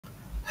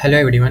Hello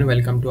everyone,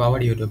 welcome to our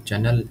YouTube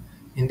channel.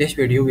 In this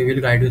video, we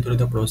will guide you through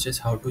the process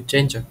how to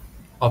change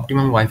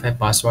Optimum Wi-Fi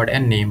password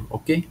and name.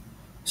 Okay.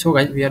 So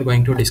guys, we are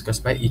going to discuss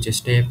by each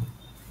step.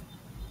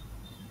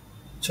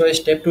 So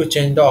step to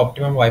change the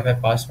Optimum Wi-Fi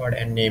password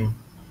and name.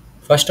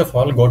 First of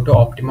all, go to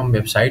Optimum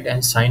website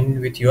and sign in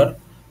with your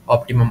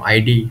Optimum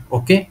ID.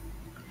 Okay.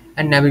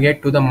 And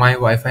navigate to the My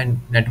Wi-Fi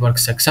network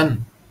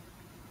section.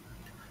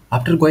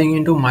 After going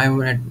into My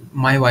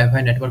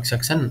Wi-Fi network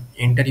section,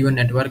 enter your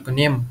network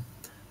name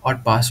or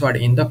password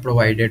in the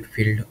provided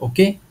field.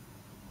 Okay.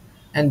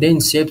 And then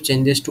save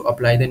changes to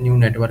apply the new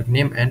network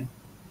name and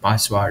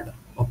password.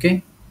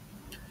 Okay,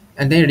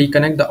 and then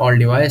reconnect the old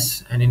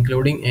device and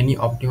including any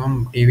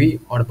Optimum TV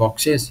or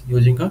boxes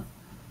using a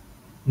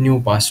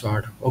new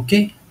password.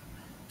 Okay,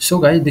 so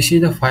guys, this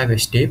is the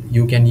 5 step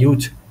you can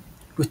use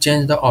to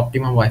change the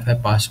Optimum Wi-Fi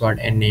password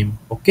and name.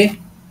 Okay,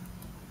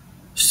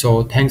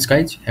 so thanks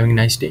guys, having a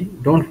nice day.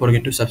 Don't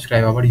forget to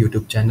subscribe our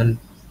YouTube channel.